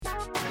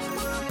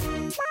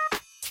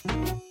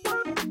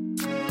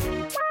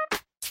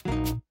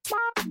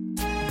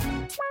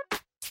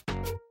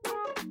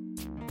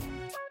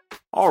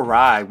All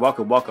right,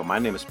 welcome. My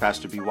name is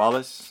Pastor B.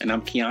 Wallace. And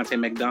I'm Keontae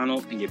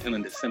McDonald, and you're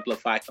tuning to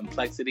Simplify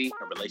Complexity,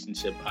 a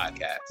relationship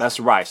podcast. That's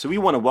right. So we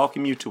want to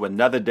welcome you to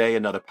another day,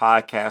 another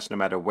podcast. No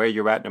matter where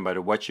you're at, no matter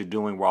what you're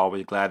doing, we're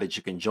always glad that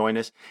you can join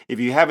us.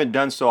 If you haven't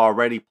done so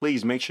already,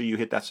 please make sure you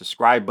hit that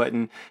subscribe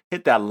button,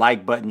 hit that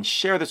like button,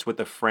 share this with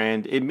a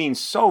friend. It means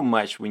so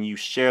much when you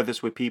share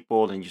this with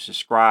people and you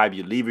subscribe,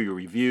 you leave your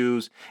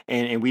reviews,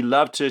 and we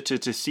love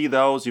to see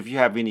those. If you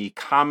have any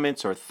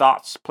comments or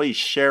thoughts, please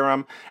share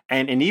them.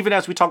 And even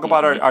as we talk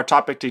about our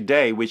topic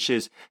today, which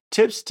is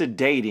tips to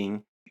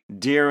dating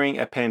during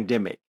a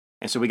pandemic.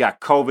 And so we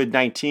got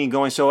COVID-19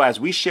 going. So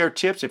as we share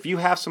tips, if you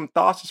have some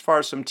thoughts as far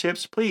as some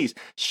tips, please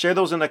share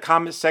those in the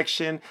comment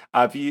section.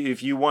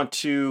 If you want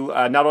to,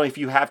 not only if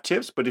you have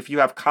tips, but if you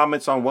have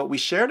comments on what we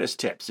shared as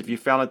tips, if you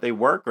found that they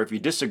work or if you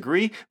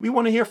disagree, we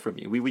want to hear from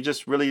you. We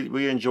just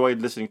really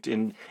enjoyed listening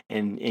to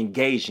and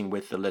engaging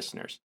with the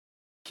listeners.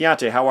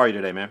 Keontae, how are you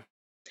today, man?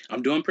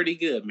 I'm doing pretty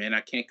good, man.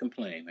 I can't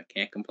complain.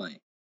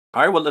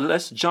 All right, well,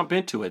 let's jump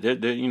into it.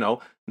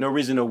 No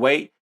reason to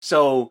wait.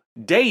 So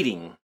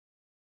dating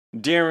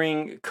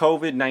during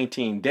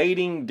COVID-19,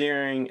 dating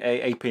during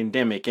a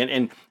pandemic.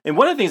 And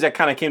one of the things that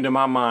kind of came to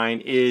my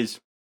mind is,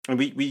 and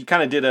we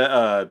kind of did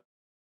a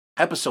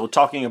episode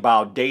talking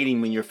about dating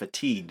when you're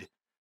fatigued,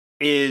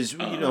 is,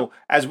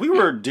 as we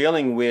were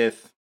dealing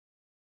with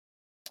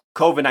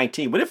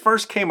COVID-19, when it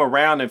first came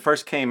around and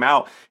first came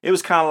out, it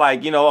was kind of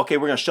like, okay,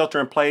 we're going to shelter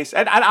in place.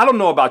 And I don't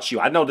know about you.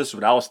 I know this is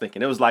what I was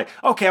thinking. It was like,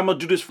 okay, I'm going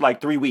to do this for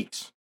like 3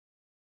 weeks.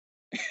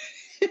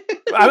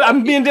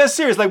 I'm being dead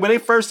serious. Like when they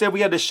first said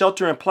we had to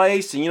shelter in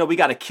place and, we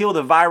got to kill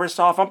the virus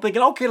off, I'm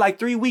thinking, okay, like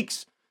 3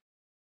 weeks.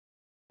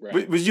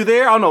 Right. Was you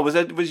there? I don't know.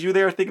 Was you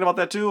there thinking about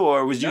that too?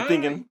 Or was you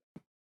thinking?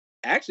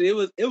 Actually,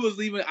 it was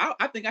even,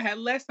 I think I had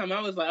last time. I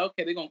was like,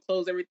 okay, they're going to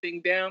close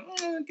everything down.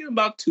 Give them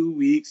about 2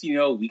 weeks,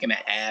 a week and a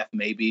half,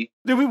 maybe.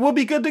 Then we'll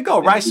be good to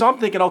go, right? So I'm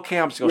thinking, okay,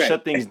 I'm just going to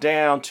shut things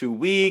down 2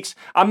 weeks.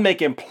 I'm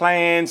making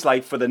plans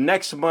like for the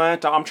next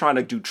month. I'm trying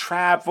to do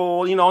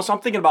travel, so I'm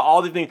thinking about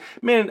all the things.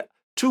 Man,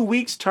 2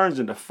 weeks turns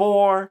into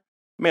 4.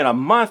 Man, a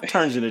month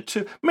turns into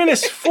 2. Man,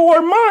 it's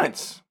 4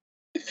 months.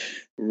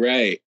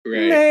 Right.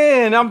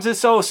 Man, I'm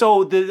just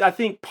I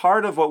think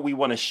part of what we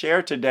want to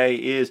share today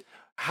is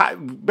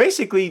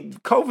basically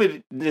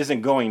COVID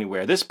isn't going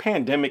anywhere. This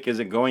pandemic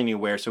isn't going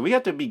anywhere. So we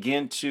have to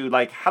begin to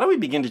how do we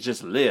begin to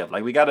just live?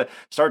 Like we got to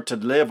start to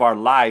live our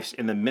lives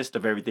in the midst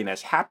of everything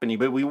that's happening,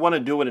 but we want to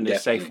do it in a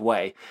safe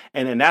way.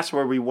 And that's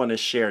where we want to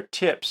share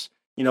tips,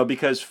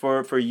 because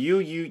for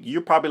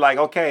you're probably like,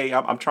 okay,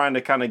 I'm trying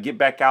to kind of get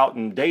back out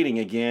and dating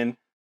again.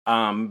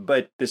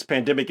 But this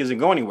pandemic isn't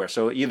going anywhere.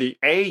 So either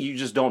A, you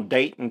just don't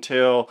date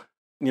until,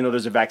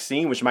 there's a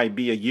vaccine, which might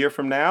be a year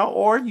from now,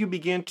 or you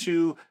begin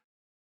to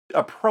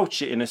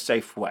approach it in a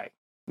safe way.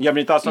 You have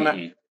any thoughts on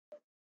that?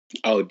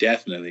 Oh,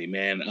 definitely,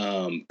 man.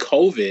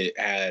 COVID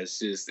has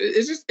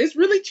it's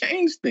really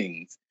changed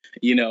things.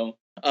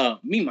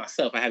 Me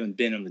myself, I haven't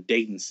been on the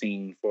dating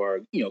scene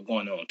for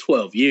going on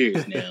 12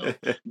 years now,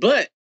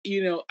 but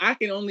I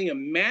can only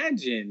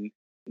imagine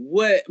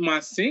what my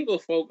single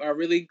folk are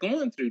really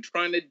going through,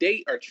 trying to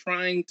date or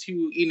trying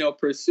to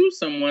pursue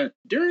someone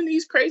during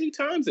these crazy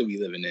times that we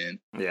living in.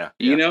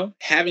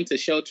 Having to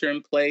shelter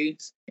in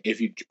place. If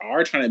you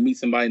are trying to meet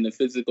somebody in the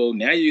physical,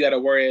 now you got to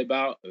worry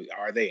about,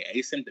 are they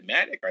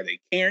asymptomatic? Are they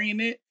carrying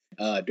it?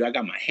 Do I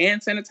got my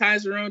hand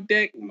sanitizer on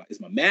deck?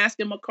 Is my mask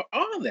in my car?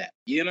 All of that,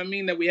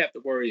 that we have to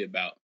worry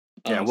about.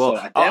 So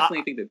I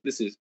definitely think that this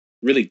is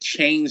really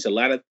changed a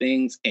lot of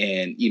things.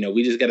 And,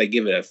 we just got to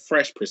give it a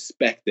fresh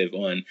perspective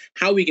on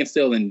how we can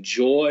still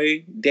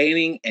enjoy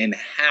dating and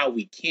how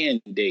we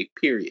can date,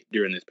 period,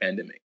 during this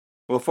pandemic.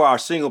 Well, for our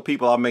single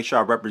people, I'll make sure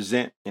I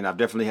represent, and I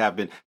definitely have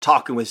been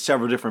talking with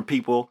several different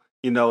people,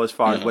 as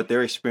far as what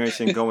they're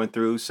experiencing going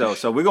through. So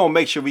we're going to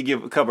make sure we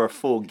cover a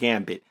full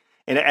gambit.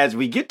 And as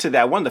we get to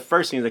that, one of the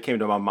first things that came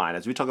to my mind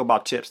as we talk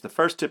about tips, the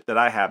first tip that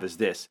I have is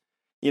this,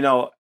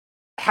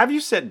 have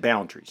you set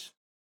boundaries?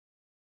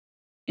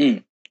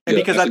 And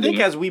because I think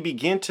as we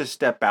begin to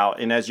step out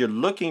and as you're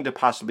looking to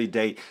possibly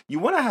date, you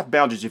want to have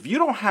boundaries. If you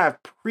don't have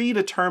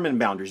predetermined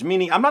boundaries,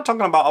 meaning I'm not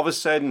talking about all of a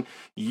sudden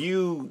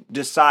you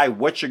decide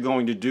what you're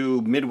going to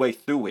do midway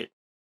through it,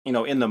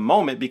 in the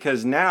moment,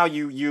 because now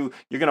you're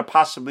going to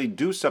possibly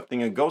do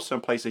something and go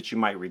someplace that you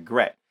might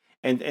regret.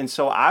 And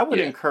so I would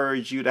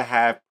encourage you to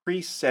have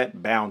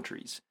preset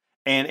boundaries.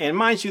 And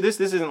mind you, this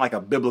isn't like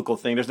a biblical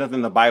thing. There's nothing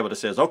in the Bible that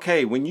says,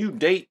 okay, when you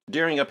date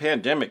during a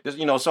pandemic,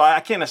 so I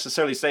can't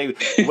necessarily say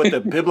what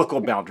the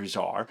biblical boundaries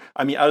are.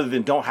 I mean, other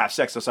than don't have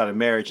sex outside of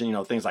marriage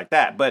and, things like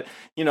that. But,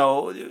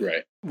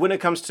 when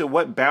it comes to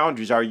what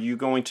boundaries, are you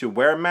going to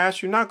wear a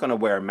mask? You're not going to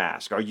wear a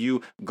mask. Are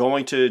you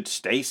going to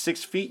stay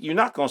 6 feet? You're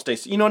not going to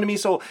stay, you know what I mean?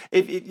 So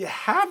if you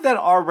have that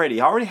already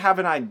have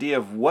an idea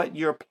of what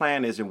your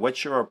plan is and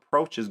what your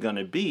approach is going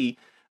to be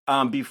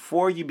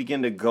before you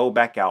begin to go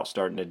back out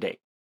starting to date.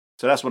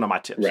 So that's one of my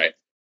tips. Right.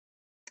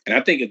 And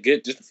I think a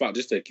good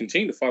just to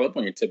continue to follow up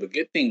on your tip, a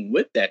good thing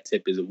with that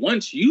tip is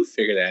once you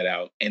figure that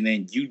out and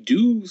then you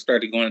do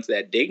start to go into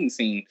that dating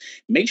scene,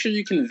 make sure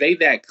you convey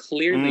that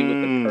clearly with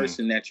the Mm.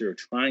 person that you're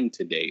trying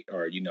to date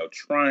or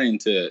trying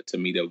to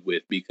meet up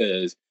with,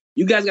 because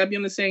you guys got to be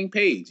on the same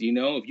page.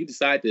 If you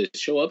decide to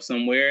show up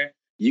somewhere,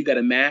 you got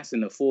a mask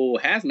and a full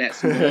hazmat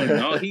suit on,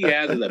 and all he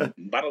has is a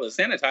bottle of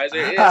sanitizer.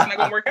 It's not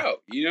gonna work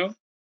out.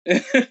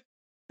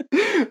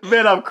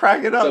 Man, I'm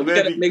cracking So up, we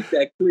got to man. make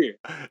that clear.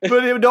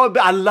 But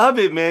I love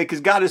it, man, because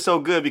God is so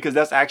good. Because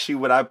that's actually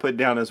what I put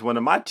down as one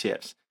of my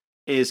tips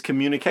is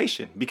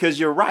communication. Because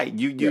you're right,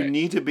 you Right.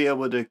 need to be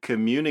able to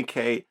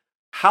communicate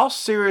how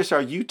serious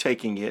are you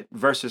taking it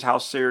versus how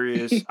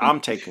serious I'm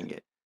taking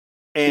it.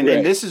 And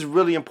Right. this is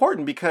really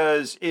important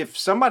because if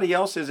somebody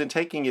else isn't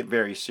taking it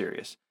very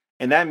serious,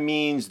 and that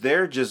means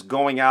they're just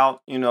going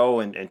out,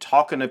 and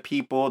talking to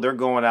people, they're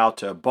going out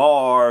to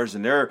bars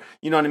and they're,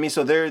 you know what I mean?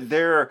 So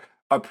their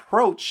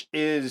approach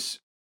is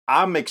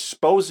I'm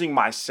exposing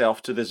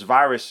myself to this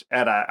virus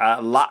at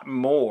a lot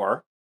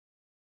more.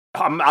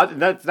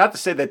 That's not to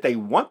say that they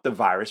want the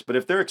virus, but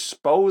if they're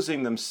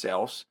exposing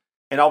themselves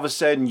and all of a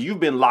sudden you've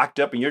been locked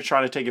up and you're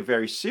trying to take it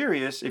very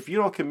serious, if you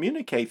don't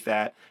communicate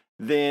that,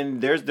 then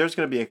there's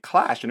going to be a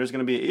clash and there's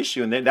going to be an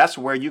issue, and then that's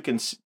where you can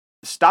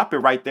stop it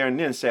right there and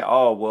then say,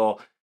 oh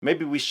well,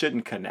 maybe we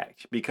shouldn't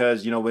connect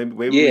because maybe we Yeah, should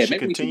maybe we should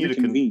continue to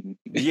reconvene.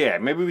 yeah,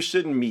 maybe we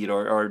shouldn't meet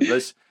or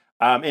let's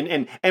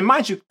and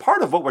mind you,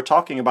 part of what we're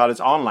talking about is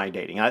online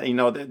dating.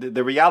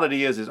 The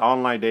reality is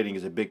online dating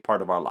is a big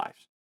part of our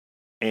lives.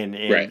 And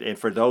Right. and and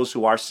for those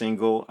who are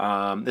single,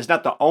 it's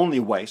not the only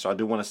way. So I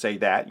do want to say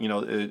that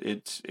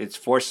it's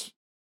for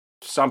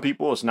some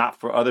people, it's not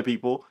for other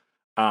people.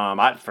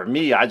 For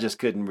me, I just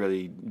couldn't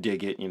really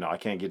dig it. I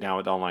can't get down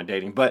with online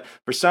dating. But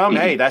for some,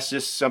 hey, Mhm. that's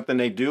just something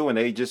they do, and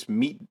they just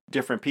meet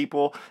different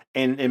people.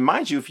 And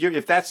mind you,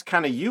 if that's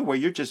kind of you, where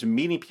you're just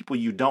meeting people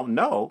you don't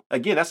know,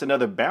 again, that's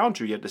another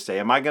boundary you have to say.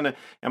 Am I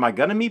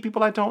gonna meet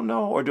people I don't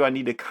know, or do I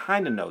need to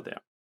kind of know them?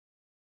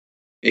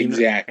 And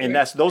Exactly.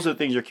 those are the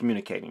things you're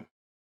communicating.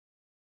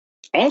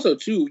 Also,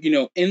 too,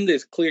 in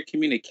this clear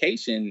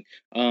communication,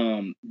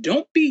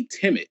 don't be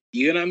timid.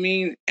 You know what I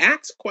mean?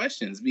 Ask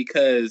questions,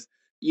 because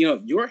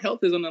your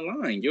health is on the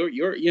line.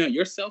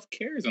 Your self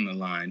care is on the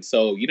line.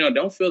 So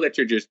don't feel that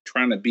you're just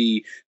trying to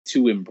be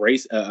too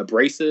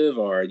abrasive,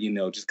 or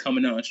just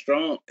coming on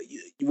strong.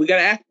 We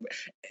gotta act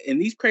in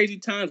these crazy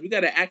times. We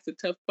gotta ask the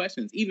tough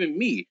questions. Even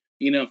me.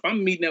 If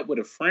I'm meeting up with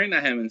a friend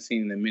I haven't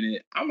seen in a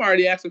minute, I'm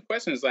already asking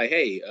questions like,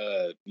 "Hey,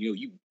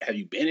 you have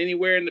you been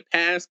anywhere in the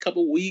past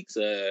couple weeks?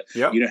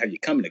 Yep. Have you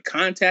come into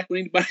contact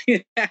with anybody in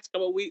the past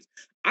couple of weeks?"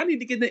 I need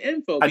to get the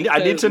info, I need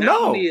because to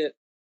know.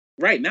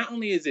 not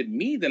only is it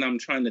me that I'm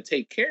trying to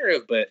take care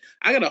of, but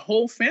I got a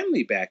whole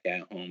family back at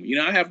home.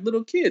 I have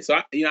little kids, so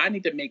I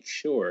need to make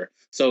sure.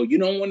 So you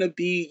don't want to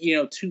be,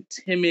 too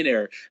timid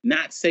or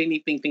not say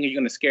anything thinking you're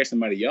going to scare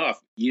somebody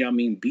off. You know what I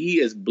mean?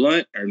 Be as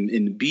blunt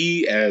and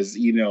be as,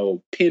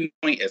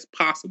 pinpoint as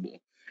possible.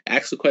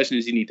 Ask the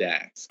questions you need to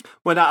ask.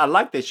 Well, I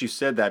like that you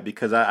said that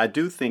because I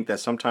do think that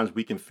sometimes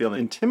we can feel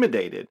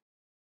intimidated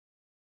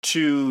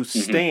to Hmm.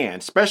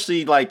 stand,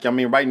 especially like, I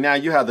mean, right now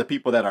you have the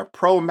people that are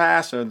pro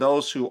mask and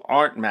those who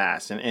aren't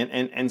masked.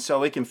 And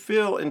so it can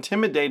feel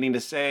intimidating to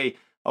say,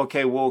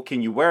 okay, well,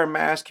 can you wear a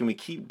mask? Can we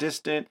keep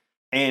distant?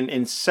 And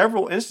in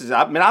several instances,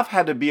 I mean, I've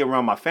had to be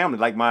around my family.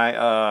 Like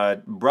my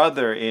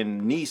brother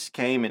and niece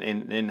came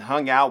and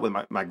hung out with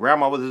my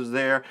grandma was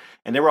there,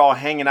 and they were all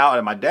hanging out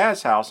at my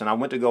dad's house. And I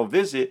went to go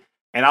visit,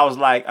 and I was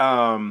like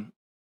I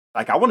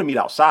want to meet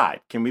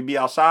outside. Can we be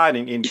outside?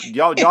 And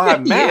y'all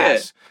have Yeah.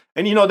 masks.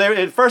 And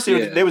they at first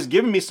Yeah. they was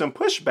giving me some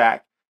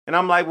pushback, and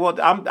I'm like, well,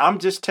 I'm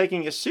just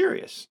taking it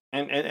serious,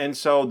 and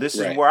so this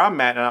is Right. where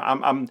I'm at,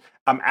 and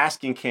I'm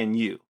asking, can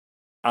you?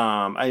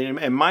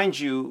 And mind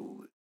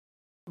you,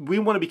 we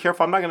want to be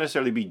careful. I'm not going to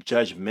necessarily be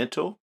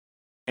judgmental,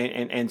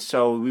 and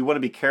so we want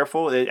to be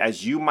careful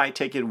as you might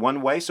take it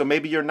one way. So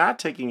maybe you're not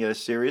taking it as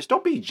serious.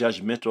 Don't be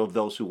judgmental of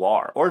those who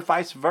are, or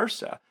vice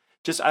versa.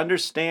 Just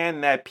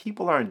understand that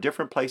people are in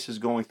different places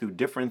going through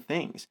different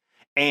things.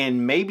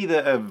 And maybe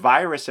the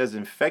virus has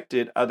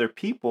infected other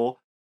people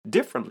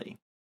differently.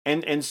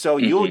 And so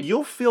you'll Hmm.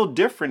 you'll feel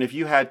different if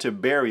you had to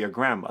bury a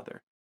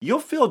grandmother. You'll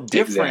feel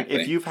different if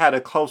Exactly. you've had a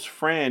close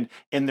friend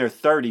in their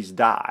 30s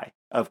die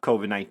of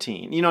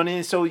COVID-19. You know what I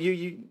mean? So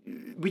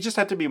we just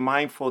have to be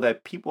mindful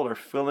that people are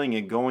feeling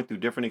and going through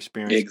different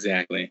experiences.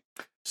 Exactly.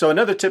 So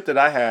another tip that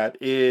I had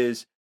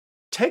is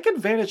take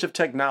advantage of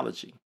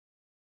technology.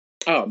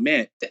 Oh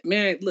man,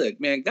 man,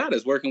 look, man, God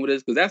is working with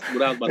us, because that's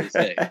what I was about to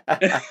say.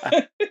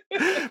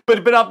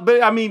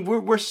 But I mean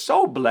we're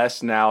so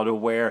blessed now to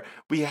where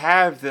we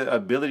have the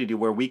ability to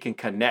where we can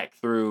connect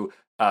through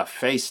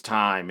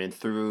FaceTime and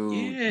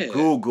through Yeah.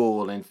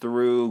 Google and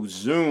through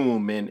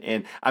Zoom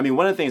and I mean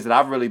one of the things that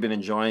I've really been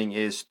enjoying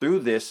is through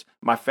this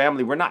my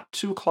family, we're not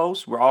too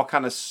close, we're all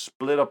kind of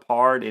split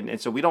apart, and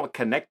so we don't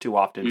connect too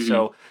often, Hmm.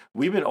 so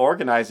we've been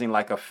organizing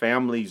like a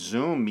family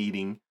Zoom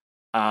meeting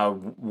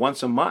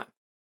once a month,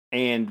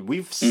 And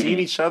we've seen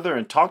each other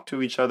and talked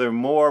to each other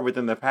more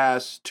within the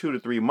past 2 to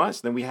 3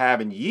 months than we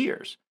have in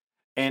years.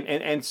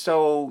 And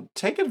so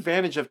take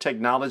advantage of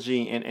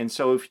technology. And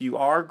so if you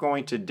are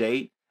going to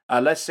date,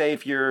 let's say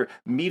if you're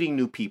meeting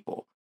new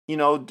people,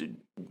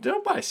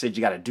 nobody said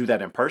you got to do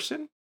that in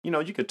person.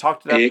 You could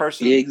talk to that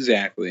person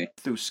Exactly.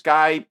 through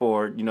Skype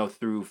or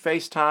through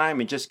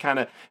FaceTime, and just kind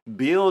of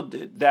build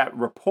that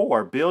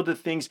rapport, build the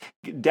things,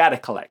 data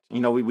collect.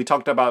 We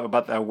talked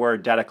about that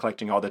word data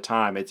collecting all the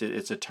time.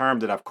 It's a term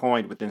that I've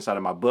coined within inside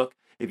of my book.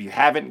 If you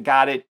haven't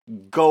got it,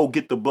 go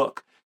get the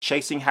book.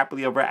 Chasing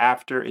Happily Ever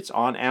After. It's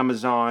on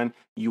Amazon.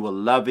 You will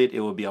love it. It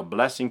will be a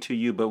blessing to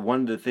you. But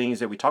one of the things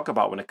that we talk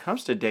about when it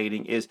comes to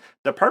dating is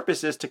the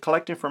purpose is to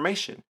collect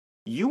information.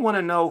 You want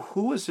to know,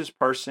 who is this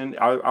person?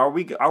 Are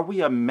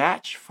we a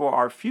match for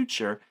our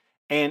future?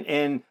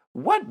 And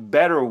what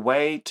better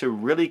way to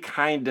really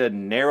kind of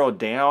narrow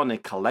down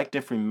and collect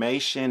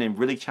information and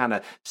really kind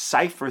of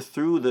cipher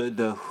through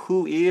the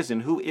who is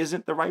and who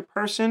isn't the right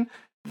person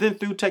than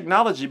through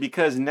technology?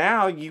 Because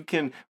now you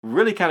can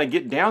really kind of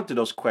get down to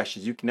those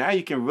questions. You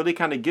can really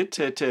kind of get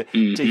to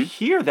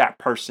hear that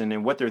person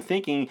and what they're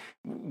thinking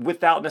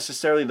without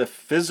necessarily the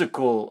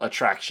physical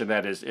attraction,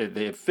 that is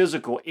the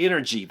physical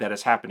energy that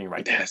is happening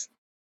right now.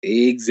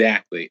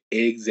 Exactly.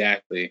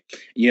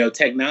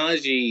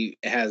 Technology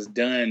has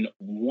done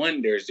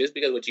wonders, just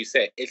because what you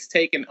said. It's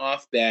taken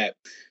off that,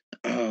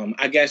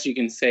 I guess you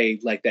can say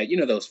like that,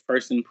 those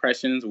first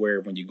impressions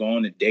where when you go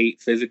on a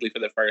date physically for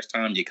the first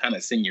time, you kind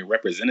of send your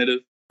representative.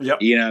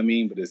 Yep. You know what I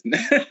mean? But it's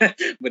not,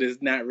 but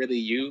it's not really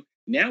you.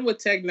 Now with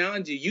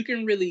technology, you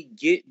can really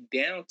get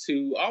down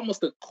to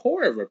almost the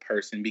core of a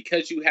person,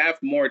 because you have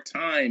more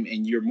time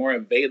and you're more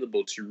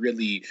available to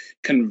really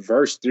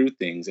converse through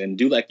things and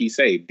do, like you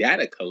say,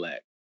 data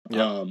collect.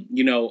 Yep.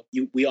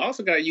 We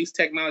also got to use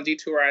technology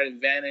to our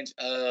advantage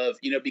of,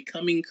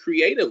 becoming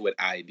creative with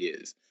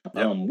ideas,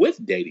 Yep.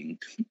 with dating.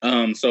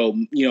 So,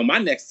 my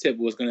next tip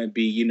was going to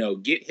be,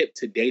 get hip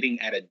to dating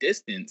at a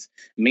distance,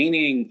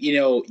 meaning,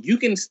 you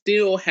can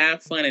still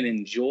have fun and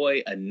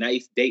enjoy a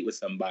nice date with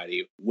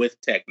somebody with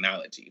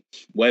technology.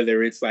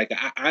 Whether it's like,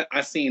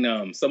 I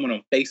seen someone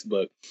on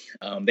Facebook,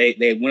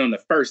 they went on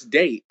the first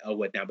date or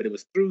whatnot, but it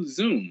was through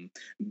Zoom.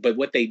 But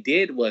what they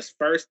did was,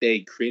 first they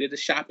created a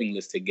shopping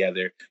list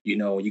together. You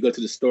go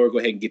to the store, go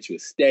ahead and get you a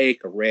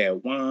steak, a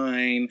red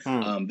wine,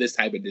 this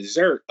type of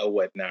dessert or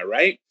whatnot,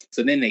 right?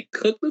 So then they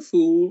cook the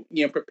food,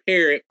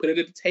 prepare it, put it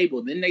at the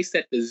table. Then they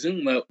set the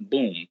Zoom up.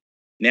 Boom.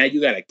 Now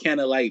you got a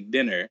candlelight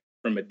dinner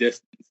from a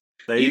distance.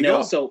 There you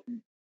go. So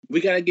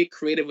we got to get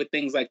creative with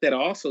things like that. I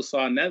also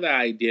saw another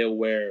idea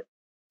where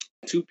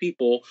two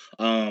people,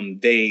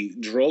 they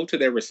drove to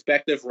their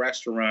respective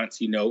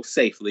restaurants,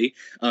 safely,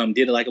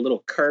 did like a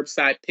little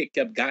curbside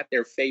pickup, got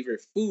their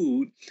favorite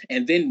food,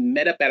 and then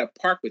met up at a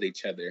park with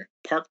each other,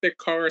 parked their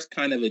cars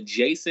kind of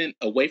adjacent,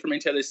 away from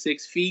each other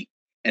 6 feet,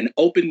 and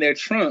opened their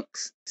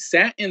trunks,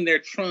 sat in their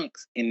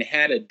trunks, and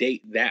had a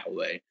date that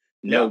way.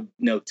 No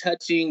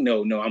touching,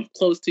 no, I'm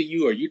close to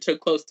you or you too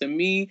close to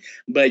me.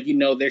 But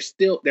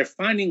they're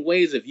finding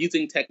ways of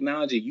using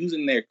technology,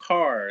 using their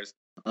cars,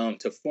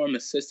 to form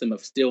a system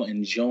of still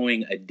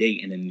enjoying a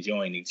date and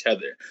enjoying each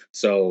other.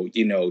 So,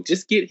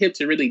 just get hip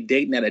to really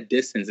dating at a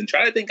distance and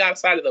try to think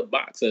outside of the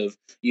box of,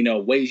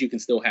 ways you can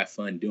still have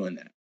fun doing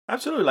that.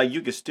 Absolutely. Like,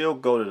 you could still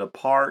go to the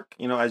park,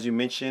 as you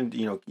mentioned,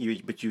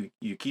 but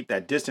you keep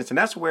that distance. And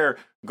that's where,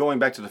 going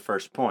back to the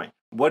first point,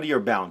 what are your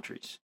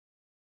boundaries?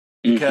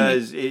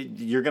 Because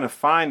you're going to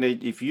find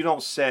that if you don't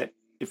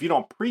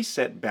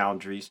preset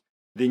boundaries,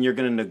 then you're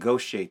going to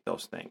negotiate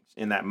those things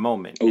in that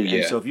moment.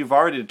 And so if you've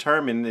already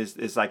determined,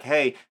 it's like,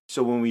 hey,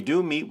 so when we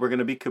do meet, we're going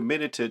to be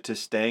committed to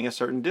staying a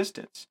certain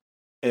distance.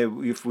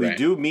 If we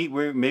do meet,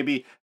 we're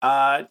maybe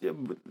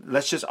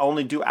let's just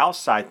only do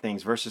outside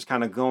things versus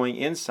kind of going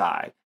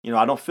inside.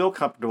 I don't feel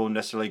comfortable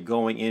necessarily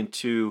going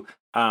into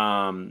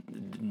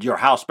your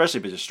house, especially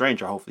if it's a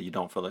stranger. Hopefully you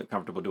don't feel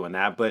comfortable doing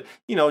that. But,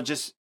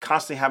 just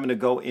constantly having to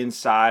go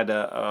inside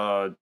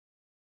a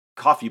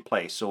coffee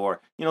place, or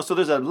so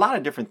there's a lot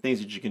of different things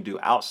that you can do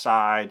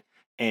outside,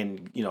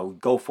 and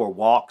go for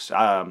walks.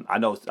 I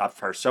know I've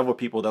heard several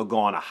people, they'll go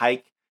on a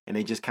hike and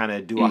they just kind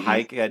of do a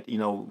hike at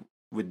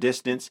with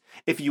distance.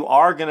 If you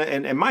are gonna,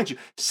 and mind you,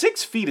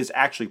 6 feet is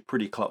actually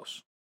pretty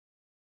close.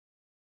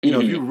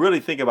 If you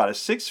really think about it,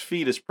 6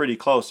 feet is pretty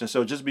close. And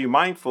so just be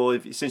mindful,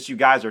 since you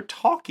guys are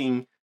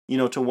talking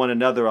to one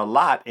another a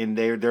lot, and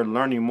they're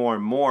learning more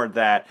and more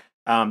that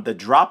the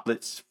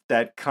droplets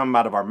that come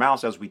out of our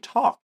mouths as we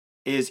talk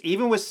is,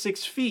 even with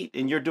 6 feet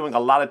and you're doing a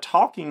lot of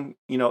talking,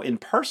 in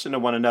person to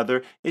one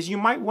another, is you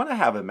might want to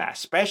have a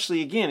mask,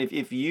 especially again,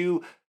 if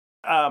you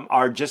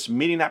are just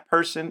meeting that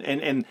person,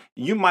 and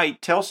you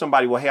might tell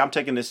somebody, well, hey, I'm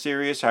taking this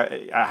serious.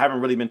 I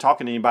haven't really been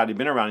talking to anybody,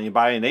 been around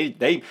anybody. And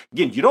they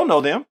again, you don't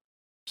know them.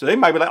 So they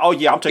might be like, oh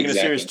yeah, I'm taking it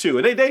serious too.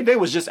 And they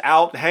was just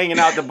out hanging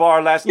out at the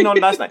bar last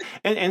night.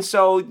 And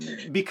so,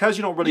 because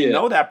you don't really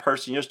know that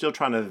person, you're still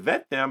trying to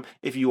vet them.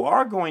 If you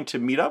are going to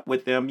meet up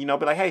with them, be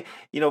like, hey,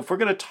 if we're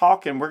going to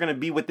talk and we're going to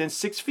be within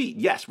 6 feet,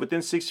 yes,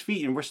 within 6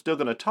 feet, and we're still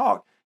going to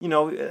talk,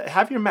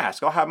 have your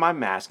mask. I'll have my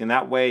mask. And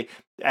that way,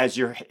 as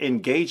you're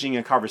engaging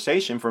in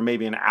conversation for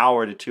maybe an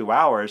hour to 2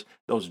 hours,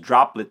 those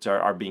droplets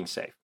are being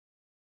safe.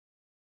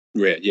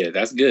 Yeah,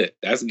 that's good.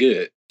 That's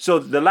good. So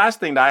the last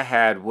thing that I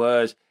had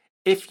was,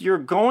 if you're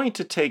going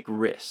to take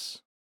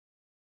risks,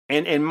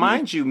 and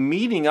mind you,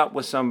 meeting up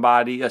with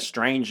somebody, a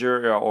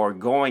stranger, or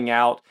going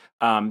out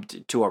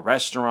to a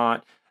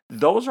restaurant,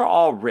 those are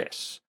all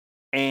risks.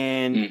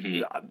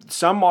 And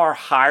some are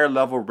higher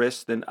level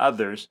risks than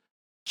others.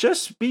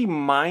 Just be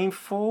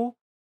mindful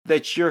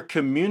that you're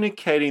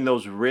communicating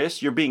those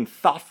risks. You're being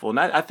thoughtful. And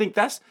I think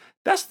that's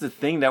the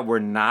thing that we're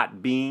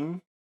not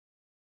being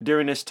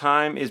during this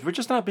time, is we're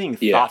just not being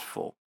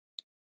thoughtful.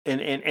 And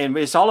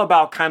it's all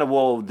about kind of,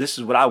 well, this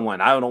is what I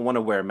want. I don't want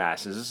to wear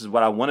masks. This is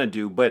what I want to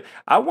do. But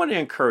I want to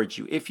encourage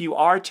you, if you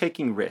are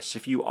taking risks,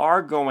 if you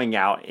are going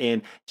out,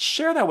 and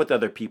share that with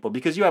other people,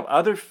 because you have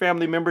other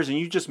family members, and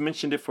you just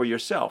mentioned it for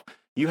yourself.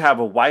 You have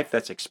a wife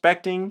that's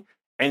expecting.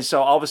 And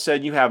so all of a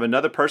sudden you have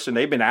another person,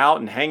 they've been out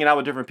and hanging out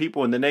with different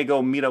people, and then they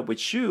go meet up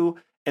with you,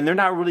 and they're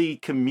not really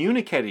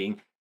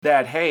communicating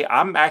that, hey,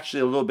 I'm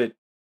actually a little bit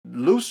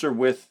looser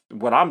with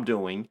what I'm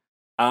doing.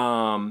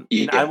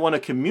 And I want to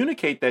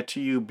communicate that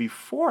to you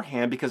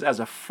beforehand, because as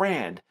a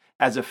friend,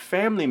 as a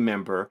family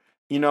member,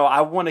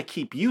 I want to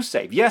keep you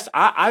safe. Yes,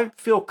 I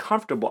feel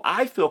comfortable.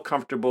 I feel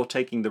comfortable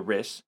taking the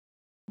risk,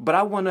 but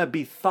I want to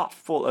be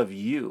thoughtful of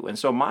you. And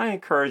so my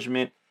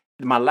encouragement,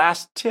 my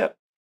last tip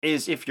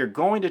is, if you're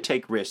going to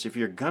take risks, if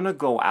you're going to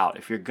go out,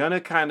 if you're going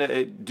to kind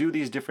of do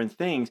these different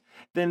things,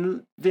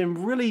 then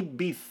really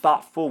be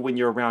thoughtful when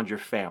you're around your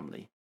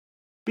family.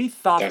 Be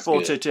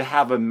thoughtful to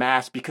have a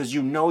mask, because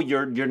you're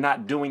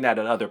not doing that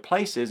at other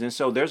places. And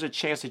so there's a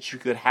chance that you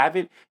could have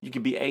it. You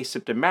could be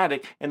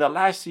asymptomatic. And the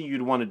last thing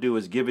you'd want to do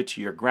is give it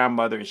to your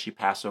grandmother and she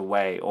pass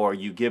away, or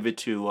you give it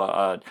to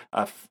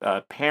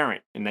a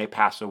parent and they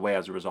pass away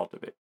as a result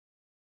of it.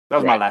 That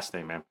was my last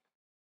thing, man.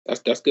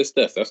 That's good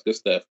stuff. That's good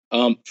stuff.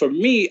 For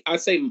me,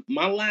 I'd say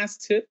my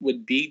last tip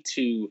would be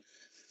to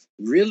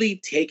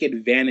really take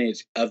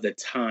advantage of the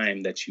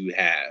time that you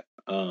have.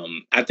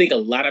 I think a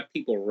lot of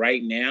people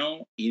right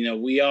now,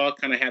 we all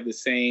kind of have the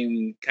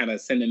same kind of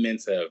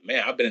sentiments of,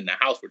 man, I've been in the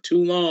house for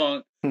too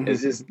long.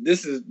 It's just,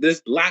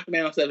 this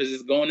lockdown stuff is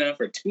just going on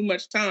for too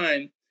much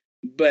time.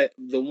 But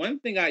the one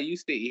thing I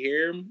used to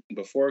hear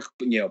before,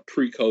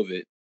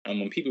 pre-COVID,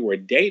 when people were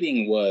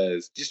dating,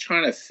 was just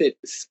trying to fit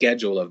the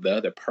schedule of the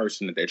other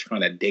person that they're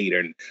trying to date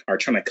or are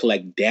trying to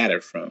collect data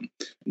from.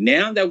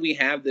 Now that we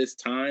have this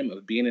time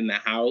of being in the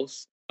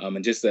house,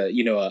 and just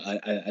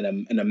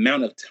an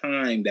amount of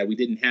time that we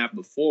didn't have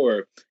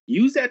before,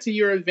 use that to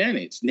your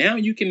advantage. Now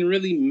you can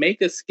really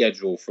make a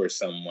schedule for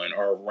someone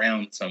or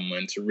around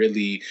someone to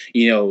really,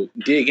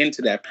 dig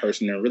into that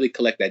person and really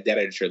collect that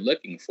data that you're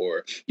looking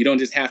for. You don't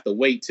just have to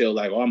wait till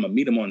like, oh, I'm gonna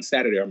meet them on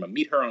Saturday, or I'm gonna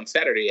meet her on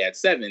Saturday at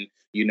 7,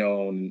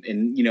 and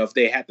if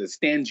they have to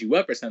stand you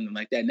up or something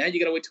like that, now you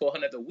gotta wait till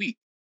another week.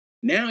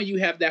 Now you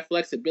have that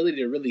flexibility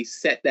to really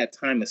set that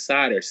time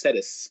aside, or set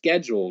a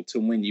schedule to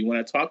when you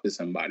want to talk to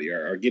somebody,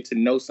 or get to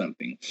know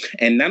something.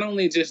 And not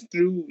only just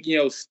through,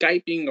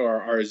 Skyping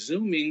or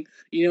Zooming,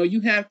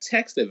 you have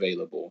text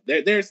available.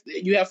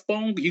 You have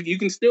phone, you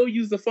can still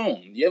use the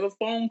phone. You have a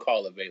phone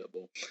call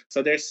available.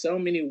 So there's so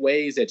many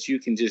ways that you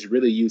can just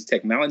really use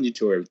technology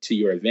to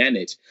your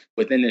advantage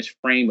within this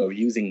frame of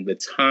using the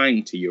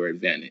time to your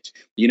advantage.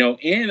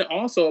 And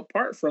also,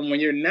 apart from when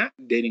you're not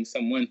dating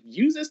someone,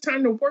 use this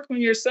time to work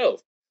on yourself.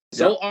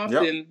 So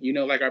often,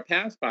 like our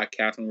past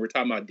podcast, when we were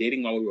talking about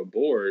dating while we were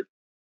bored,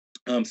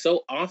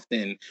 so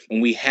often when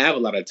we have a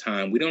lot of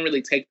time, we don't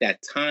really take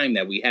that time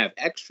that we have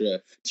extra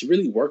to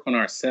really work on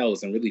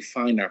ourselves and really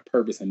find our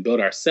purpose and build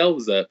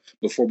ourselves up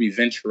before we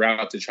venture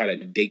out to try to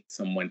date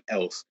someone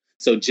else.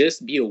 So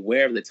just be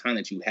aware of the time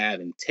that you have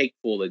and take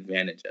full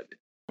advantage of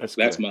it.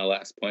 That's my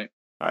last point.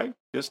 All right,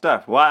 good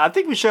stuff. Well, I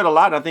think we shared a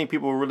lot. I think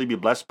people will really be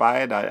blessed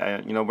by it.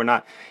 We're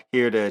not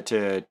here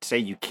to say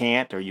you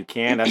can't or you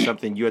can. That's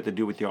something you have to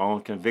do with your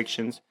own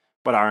convictions.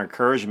 But our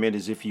encouragement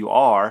is, if you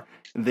are,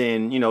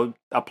 then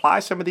apply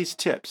some of these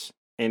tips,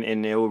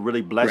 and it will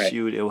really bless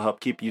you. It will help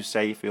keep you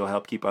safe. It will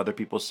help keep other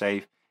people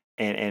safe,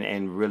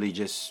 and really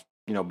just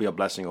be a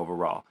blessing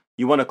overall.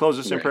 You want to close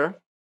this in prayer?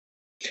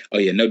 Oh,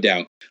 yeah, no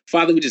doubt.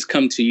 Father, we just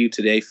come to you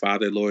today,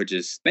 Father, Lord,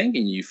 just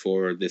thanking you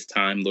for this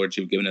time, Lord,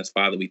 you've given us,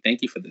 Father. We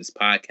thank you for this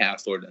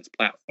podcast, Lord, this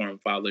platform,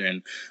 Father,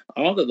 and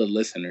all of the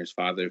listeners,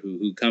 Father,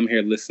 who come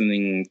here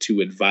listening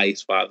to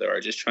advice, Father, or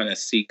just trying to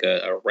seek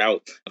a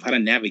route of how to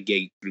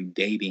navigate through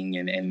dating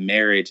and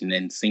marriage and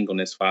then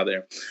singleness,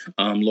 Father.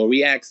 Lord,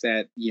 we ask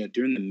that,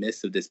 during the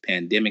midst of this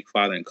pandemic,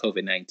 Father, and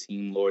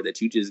COVID-19, Lord,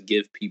 that you just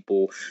give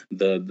people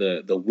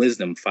the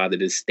wisdom, Father,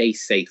 to stay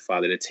safe,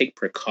 Father, to take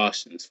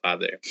precautions,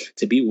 Father,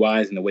 to be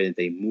wise in the way that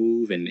they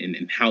move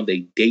and how they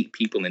date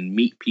people and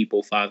meet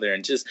people, Father,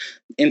 and just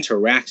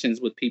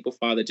interactions with people,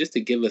 Father, just to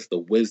give us the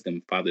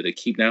wisdom, Father, to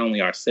keep not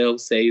only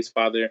ourselves safe,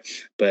 Father,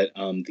 but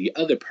the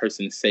other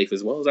person safe,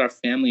 as well as our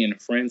family and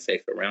friends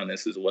safe around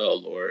us as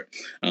well, Lord.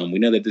 We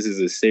know that this is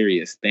a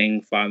serious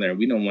thing, Father, and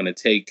we don't want to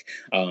take,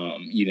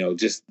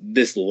 just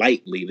this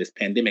lightly, this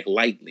pandemic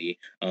lightly,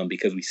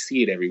 because we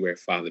see it everywhere,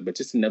 Father, but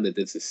just to know that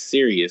this is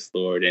serious,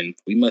 Lord, and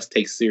we must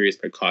take serious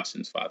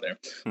precautions, Father.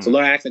 So,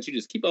 Lord, I ask that you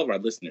just keep all of our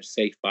listeners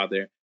safe,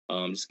 Father.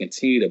 Just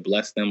continue to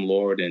bless them,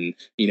 Lord, and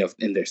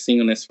in their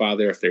singleness,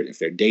 Father, if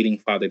they're dating,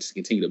 Father, just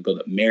continue to build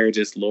up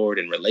marriages, Lord,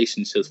 and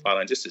relationships, Father,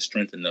 and just to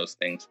strengthen those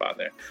things,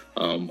 Father.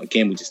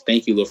 Again, we just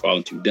thank you, Lord, for all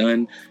that you've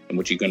done and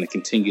what you're going to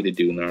continue to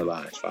do in our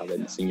lives, Father.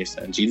 And it's in your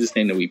Son, Jesus'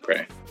 name, that we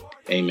pray.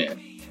 Amen.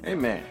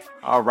 Amen.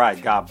 All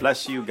right. God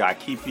bless you. God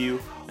keep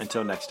you.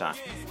 Until next time.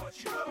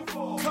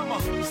 Come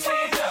on,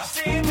 stand up,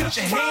 put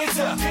your hands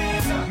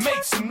up,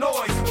 make some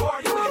noise,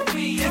 party with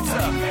me. It's a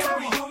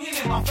family reunion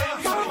in my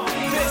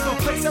family. There's no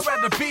place I'd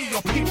rather be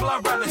or people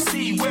I'd rather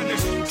see. Where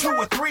there's 2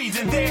 or 3,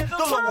 then there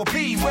the Lord will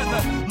be. Where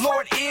the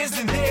Lord is,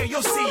 then there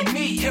you'll see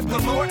me. If the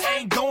Lord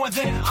ain't going,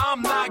 then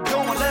I'm not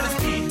going. Let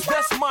us be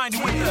best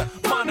minded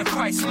with the mind of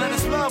Christ. Let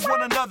us love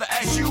one another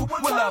as you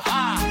will love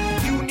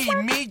I. You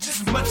need me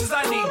just as much as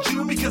I need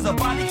you, because a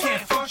body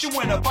can't function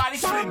when a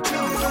body's split in two.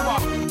 Through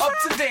our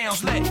ups and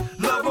downs, let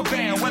love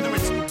abound, whether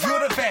it's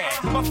good or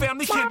bad. My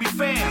family can be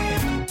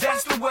found.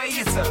 That's the way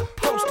it's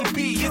supposed to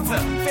be. It's a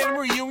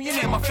family reunion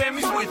and my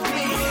family's with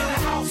me.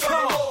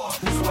 Come on,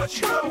 this is what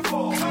you go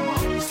for. Come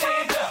on,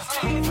 stand up,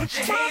 put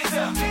your hands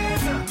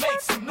up,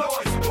 make some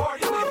noise,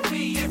 party with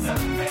me. It's a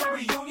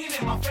family reunion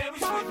and my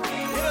family's with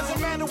me. It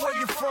doesn't matter where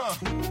you're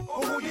from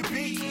or who you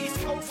be, East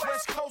Coast,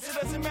 West Coast,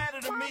 it doesn't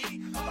matter to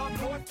me. Up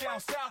north, down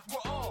south,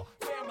 we're all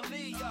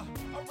family.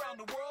 Around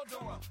the world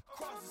or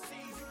across the sea.